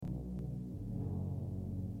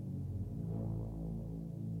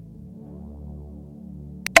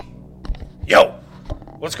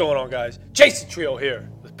What's going on, guys? Jason Trio here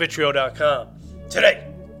with BitTrio.com. Today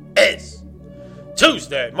is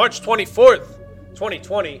Tuesday, March 24th,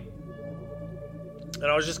 2020. And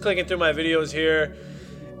I was just clicking through my videos here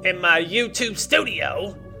in my YouTube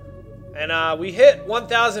studio. And we hit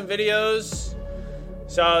 1,000 videos.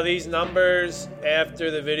 So these numbers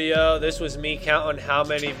after the video, this was me counting how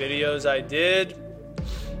many videos I did.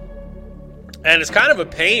 And it's kind of a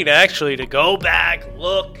pain, actually, to go back,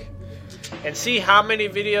 look, and see how many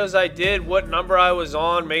videos I did, what number I was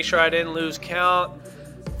on, make sure I didn't lose count.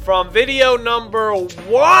 From video number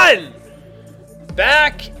 1,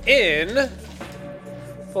 back in,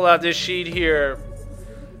 pull out this sheet here,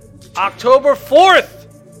 October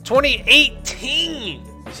 4th, 2018.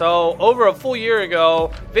 So over a full year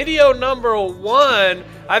ago, video number 1,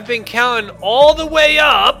 I've been counting all the way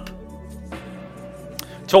up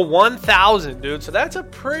to 1,000, dude. So that's a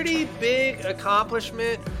pretty big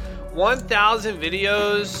accomplishment. 1,000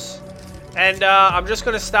 videos. And I'm just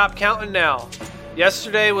going to stop counting now.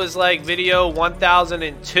 Yesterday was like video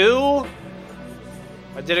 1,002.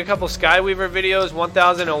 I did a couple Skyweaver videos,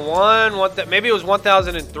 1,001. Maybe it was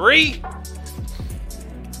 1,003.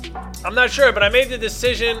 I'm not sure, but I made the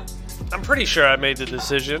decision. I'm pretty sure I made the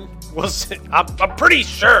decision. I'm pretty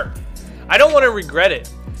sure. I don't want to regret it.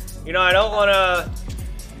 You know, I don't want to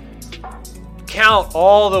count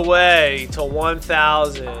all the way to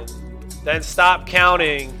 1,000, then stop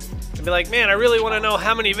counting and be like, man, I really want to know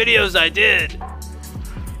how many videos I did.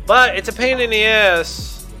 But it's a pain in the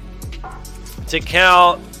ass to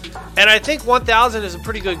count, and I think 1,000 is a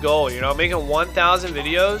pretty good goal. You know, making 1,000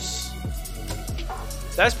 videos,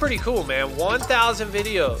 that's pretty cool, man. 1,000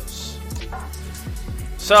 videos.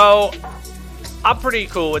 So I'm pretty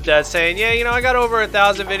cool with that, saying, yeah, you know, I got over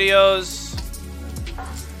 1,000 videos.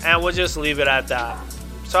 And we'll just leave it at that.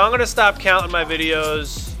 So I'm going to stop counting my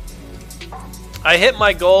videos. I hit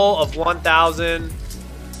my goal of 1,000.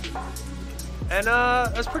 And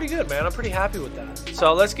that's pretty good, man. I'm pretty happy with that.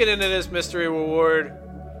 So let's get into this mystery reward.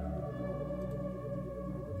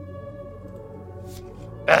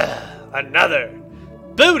 Another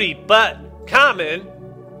booty butt common.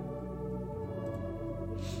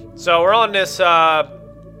 So we're on this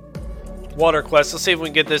water quest. Let's see if we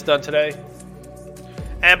can get this done today.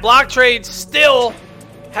 And Block Trade still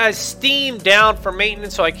has Steam down for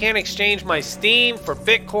maintenance, so I can't exchange my Steam for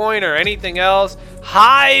Bitcoin or anything else.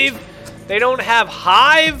 Hive, they don't have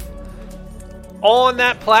Hive on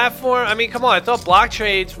that platform. I mean, come on, I thought Block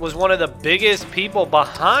Trade was one of the biggest people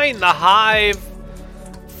behind the Hive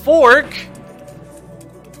fork.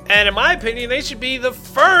 And in my opinion, they should be the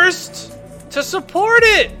first to support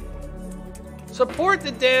it. Support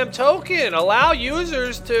the damn token. Allow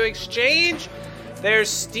users to exchange their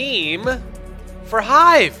Steam for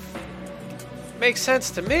Hive. Makes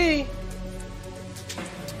sense to me.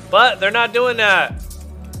 But they're not doing that.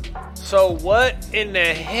 So what in the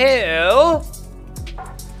hell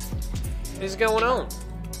is going on?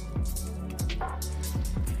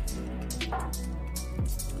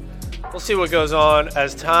 We'll see what goes on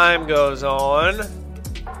as time goes on.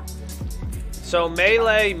 So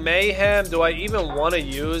Melee Mayhem. Do I even want to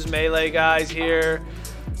use Melee guys here?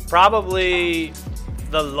 Probably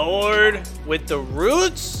the Lord with the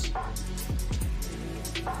roots.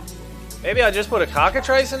 Maybe I'll just put a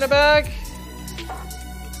cockatrice in the bag.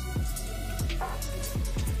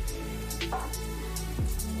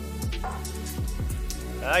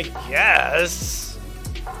 I guess.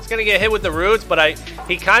 It's gonna get hit with the roots, but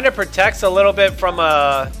he kind of protects a little bit from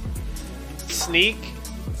a sneak.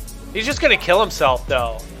 He's just gonna kill himself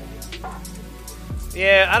though.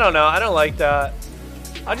 Yeah, I don't know. I don't like that.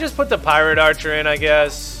 I'll just put the Pirate Archer in, I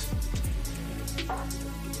guess.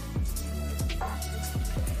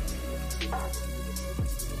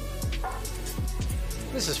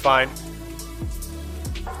 This is fine.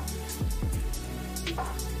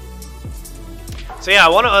 So yeah, I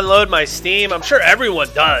want to unload my Steam. I'm sure everyone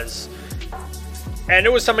does. And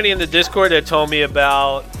there was somebody in the Discord that told me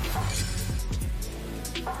about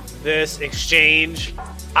this exchange.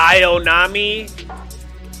 Ionami.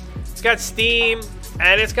 It's got Steam.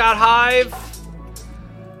 And it's got Hive.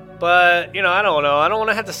 But, you know, I don't know. I don't want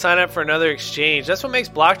to have to sign up for another exchange. That's what makes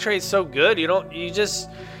Block Trade so good. You don't need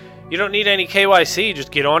any KYC. You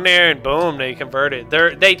just get on there and boom, they convert it.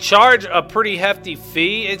 They charge a pretty hefty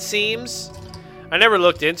fee, it seems. I never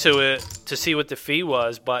looked into it to see what the fee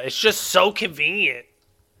was, but it's just so convenient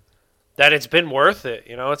that it's been worth it.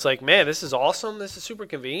 You know, it's like, man, this is awesome. This is super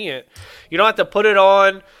convenient. You don't have to put it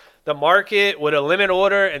on the market with a limit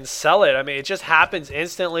order and sell it. I mean, it just happens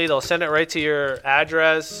instantly. They'll send it right to your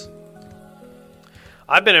address.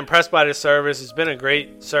 I've been impressed by this service. It's been a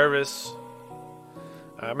great service.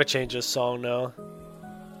 I'm gonna change this song now.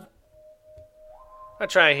 I'm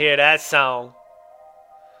trying to hear that song.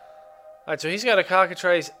 Alright, so he's got a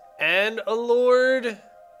Cockatrice and a Lord.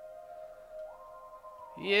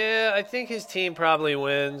 Yeah, I think his team probably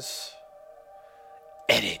wins.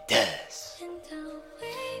 And it does.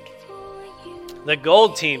 The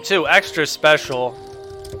gold team, too. Extra special.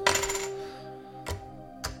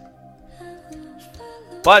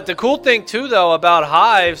 But the cool thing, too, though, about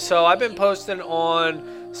Hive, so I've been posting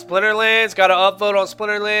on Splinterlands, got to upvote on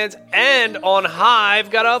Splinterlands, and on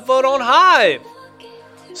Hive, got to upvote on Hive.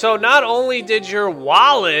 So not only did your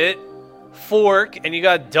wallet fork, and you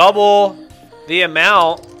got double the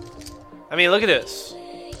amount. I mean, look at this.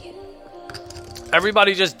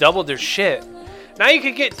 Everybody just doubled their shit. Now you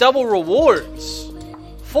can get double rewards.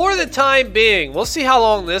 For the time being. We'll see how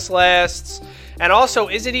long this lasts. And also,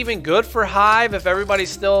 is it even good for Hive if everybody's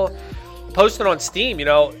still posting on Steam? You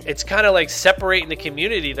know, it's kind of like separating the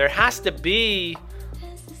community. There has to be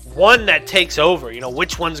one that takes over. You know,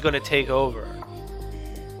 which one's going to take over?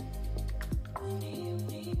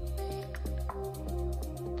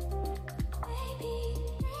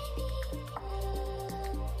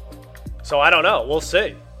 So I don't know. We'll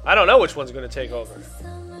see. I don't know which one's going to take over.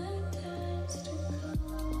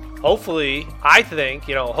 Hopefully, I think,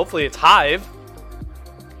 you know, hopefully it's Hive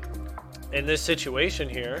in this situation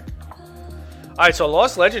here. Alright, so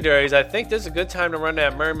Lost Legendaries. I think this is a good time to run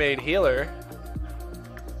that Mermaid Healer.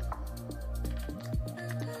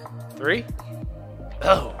 3.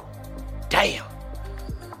 Oh, damn.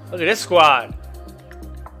 Look at this squad.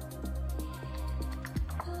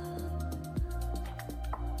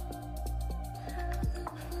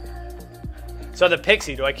 So the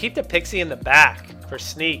Pixie, do I keep the Pixie in the back for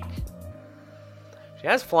sneak? She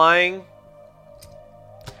has flying.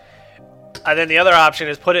 And then the other option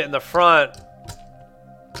is put it in the front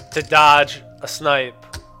to dodge a snipe.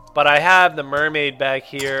 But I have the Mermaid back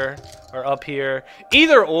here, or up here.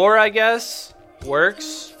 Either or, I guess,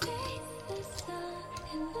 works.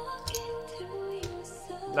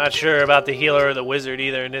 Not sure about the healer or the wizard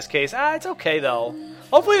either in this case. It's okay though.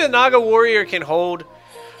 Hopefully the Naga Warrior can hold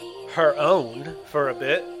her own for a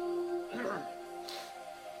bit.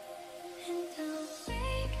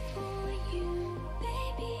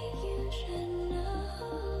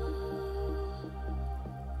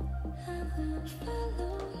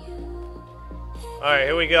 Alright,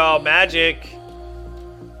 here we go. Magic.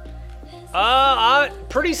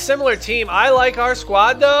 Pretty similar team. I like our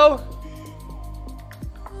squad though.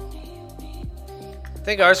 I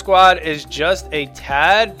think our squad is just a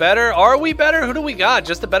tad better. Are we better? Who do we got?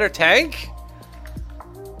 Just a better tank?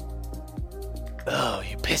 Oh,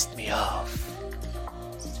 you pissed me off.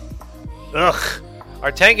 Ugh.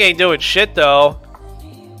 Our tank ain't doing shit, though.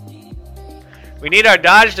 We need our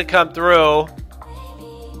dodge to come through.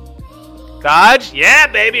 Dodge? Yeah,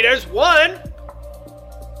 baby, there's one.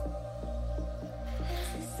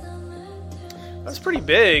 That's pretty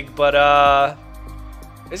big, but,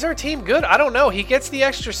 is our team good? I don't know. He gets the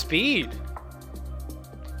extra speed.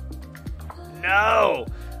 No.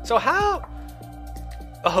 So how...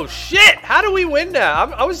 Oh, shit. How do we win now?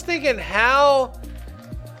 I was thinking how...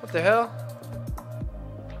 What the hell?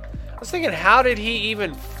 I was thinking how did he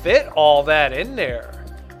even fit all that in there?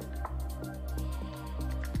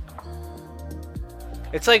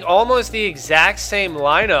 It's like almost the exact same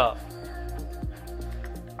lineup.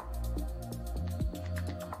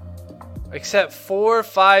 Except 4,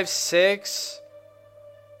 5, 6.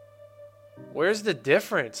 Where's the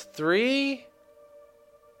difference? 3?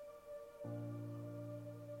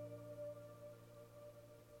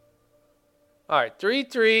 Alright, 3,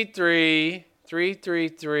 3, 3. 3, 3,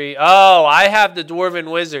 3. Oh, I have the Dwarven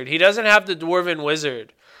Wizard. He doesn't have the Dwarven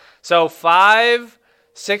Wizard. So 5,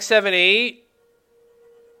 6, 7, 8.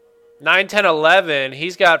 9, 10, 11.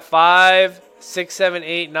 He's got 5, 6, 7,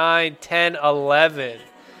 8, 9, 10, 11.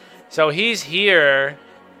 So he's here.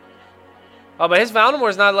 Oh, but his Valinor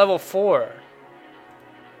is not level 4.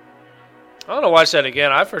 I'm going to watch that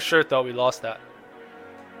again. I for sure thought we lost that.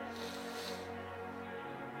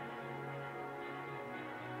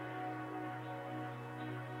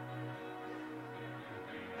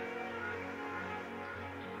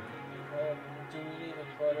 Do we need a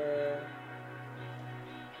butter?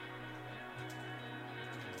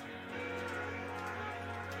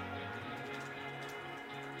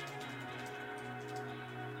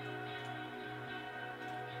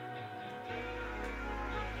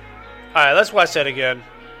 Alright, let's watch that again.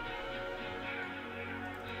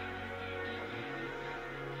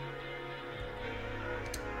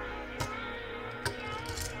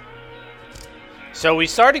 So we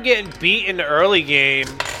started getting beat in the early game.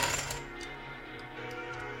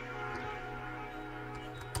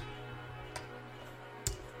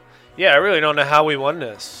 Yeah, I really don't know how we won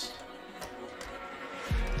this.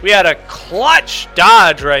 We had a clutch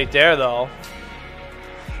dodge right there, though.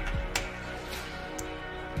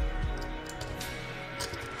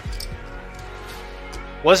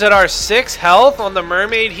 Was it our 6 health on the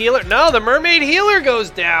mermaid healer? No, the mermaid healer goes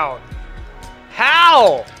down.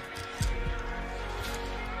 How?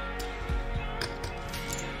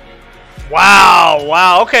 Wow,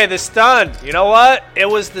 wow. Okay, the stun. You know what? It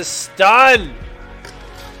was the stun.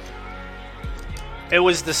 It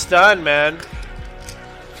was the stun, man.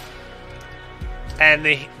 And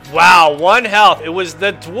the... Wow, 1 health. It was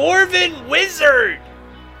the Dwarven Wizard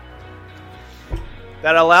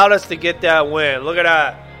that allowed us to get that win. Look at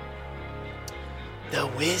that. The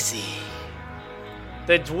Wizzy.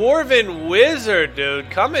 The Dwarven Wizard, dude.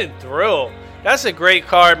 Coming through. That's a great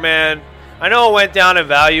card, man. I know it went down in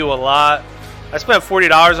value a lot. I spent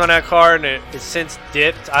 $40 on that card, and it's since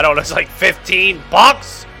dipped. I don't know, it's like 15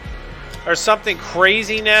 bucks or something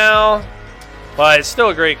crazy now. But it's still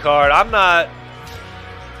a great card. I'm not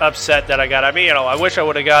upset that I got it. I mean, you know, I wish I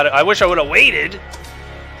would have got it. I wish I would have waited.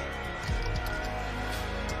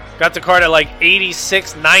 Got the card at like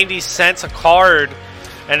 86, 90 cents a card,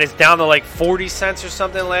 and it's down to like 40 cents or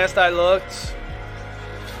something last I looked.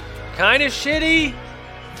 Kind of shitty.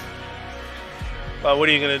 But what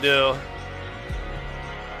are you going to do?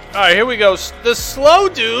 Alright, here we go. The slow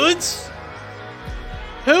dudes.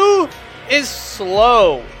 Who is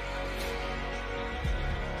slow?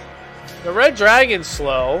 The Red Dragon's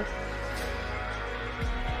slow.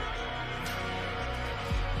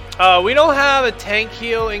 We don't have a tank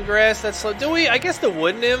heal in grass that's slow. Do we? I guess the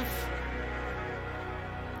Wood Nymph.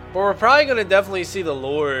 But we're probably going to definitely see the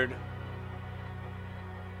Lord.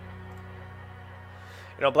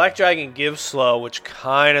 You know, Black Dragon gives slow, which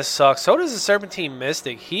kind of sucks. So does the Serpentine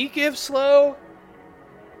Mystic. He gives slow,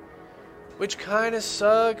 which kind of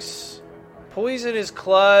sucks. Poison is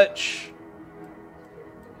clutch.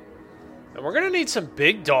 And we're going to need some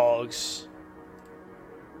big dogs.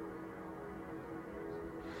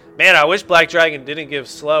 Man, I wish Black Dragon didn't give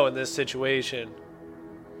slow in this situation.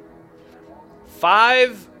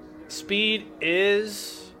 5 speed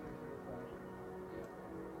is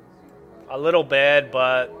a little bad,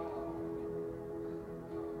 but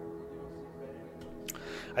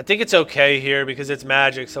I think it's okay here because it's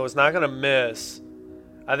magic, so it's not going to miss.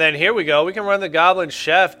 And then here we go. We can run the Goblin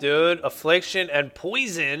Chef, dude. Affliction and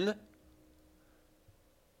Poison.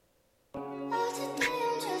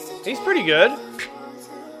 He's pretty good.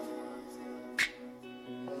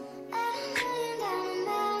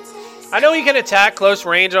 I know he can attack close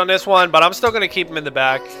range on this one, but I'm still going to keep him in the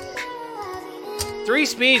back. 3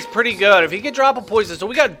 speed's pretty good. If he could drop a poison. So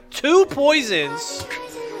we got 2 poisons.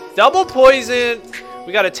 Double poison.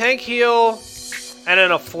 We got a tank heal. And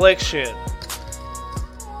an affliction.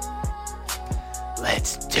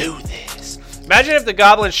 Let's do this. Imagine if the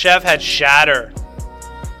Goblin Chef had Shatter.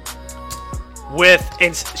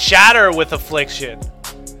 Shatter with affliction.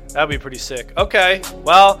 That'd be pretty sick. Okay.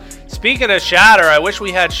 Well, speaking of Shatter, I wish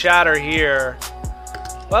we had Shatter here.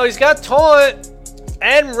 Well, he's got Taunt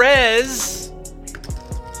and Res.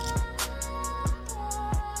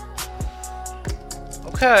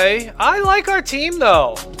 Okay, I like our team,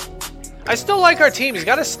 though. I still like our team. He's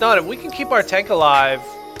got a stun. If we can keep our tank alive,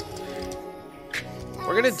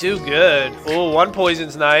 we're going to do good. Oh, 1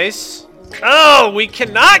 poison's nice. Oh, we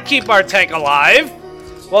cannot keep our tank alive.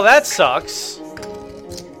 Well, that sucks.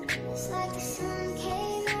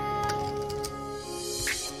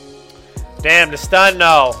 Damn, the stun,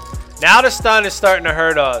 no. Now the stun is starting to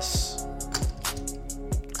hurt us.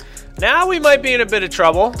 Now we might be in a bit of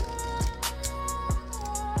trouble.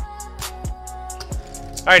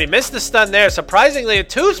 Alright, he missed the stun there. Surprisingly, a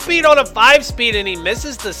 2 speed on a 5 speed, and he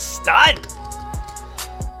misses the stun.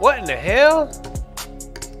 What in the hell?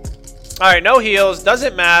 Alright, no heals.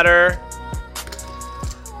 Doesn't matter.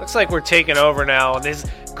 Looks like we're taking over now on this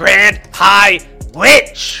Grand High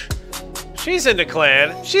Witch. She's in the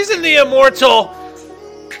clan. She's in the Immortal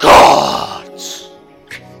Gods.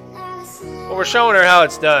 But we're showing her how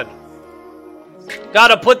it's done.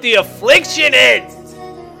 Gotta put the affliction in.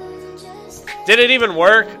 Did it even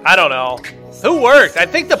work? I don't know. Who worked? I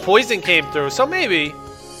think the poison came through, so maybe.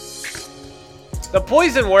 The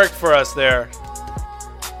poison worked for us there.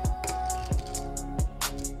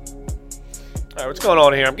 Alright, what's going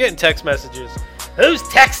on here? I'm getting text messages. Who's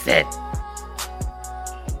texting?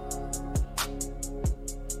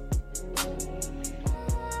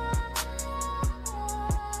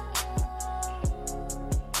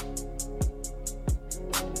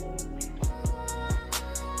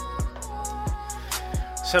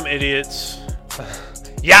 Some idiots.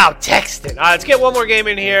 Yeah, texting. Alright, let's get one more game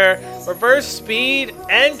in here. Reverse speed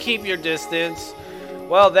and keep your distance.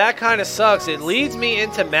 Well, that kind of sucks. It leads me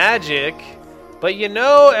into magic. But you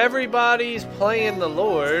know everybody's playing the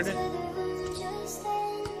Lord.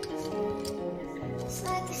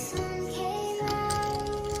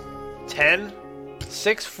 $10,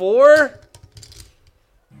 6, 4.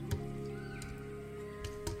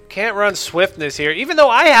 Can't run swiftness here, even though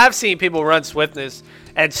I have seen people run swiftness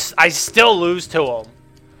and I still lose to them.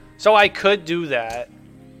 So I could do that.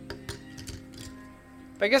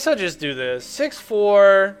 I guess I'll just do this. 6,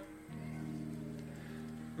 4.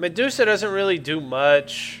 Medusa doesn't really do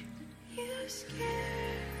much.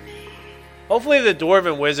 Hopefully the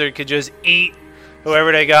Dwarven Wizard could just eat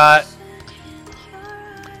whoever they got.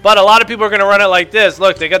 But a lot of people are going to run it like this.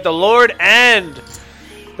 Look, they got the Lord and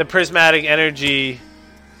the Prismatic Energy.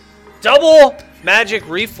 Double Magic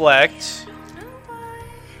Reflect.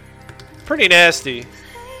 Pretty nasty.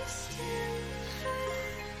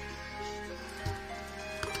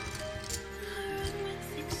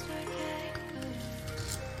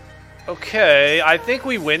 Okay, I think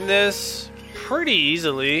we win this pretty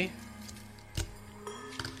easily.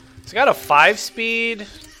 It's got a 5 speed.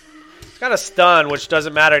 It's got a stun, which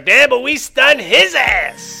doesn't matter. Damn, but we stun his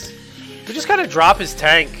ass. We just gotta drop his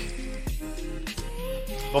tank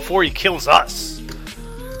before he kills us.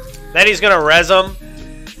 Then he's gonna res him.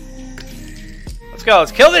 Let's go.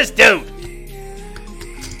 Let's kill this dude.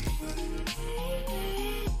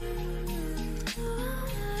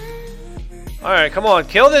 Alright, come on.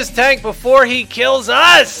 Kill this tank before he kills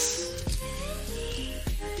us.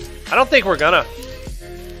 I don't think we're gonna.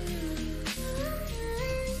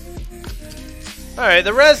 Alright,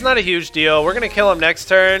 the res not a huge deal. We're gonna kill him next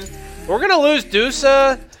turn. We're gonna lose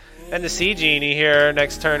Dusa and the Sea Genie here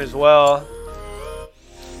next turn as well.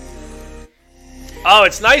 Oh,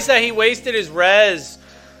 it's nice that he wasted his res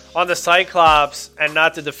on the Cyclops and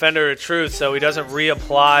not the Defender of Truth, so he doesn't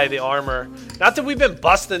reapply the armor. Not that we've been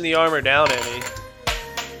busting the armor down any.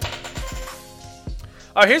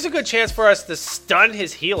 Oh, here's a good chance for us to stun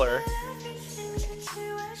his healer.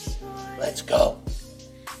 Let's go.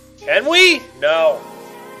 Can we? No.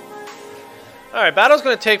 Alright, battle's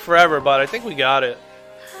gonna take forever, but I think we got it.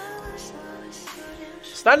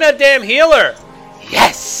 Stun that damn healer.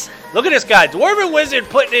 Yes! Look at this guy. Dwarven Wizard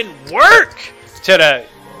putting in work today.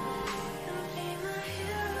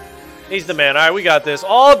 He's the man. Alright, we got this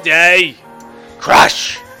all day.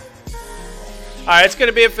 Crush! Alright, it's going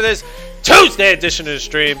to be it for this Tuesday edition of the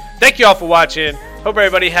stream. Thank you all for watching. Hope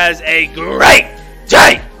everybody has a great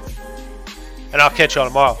day. And I'll catch you all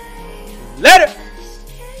tomorrow. Later!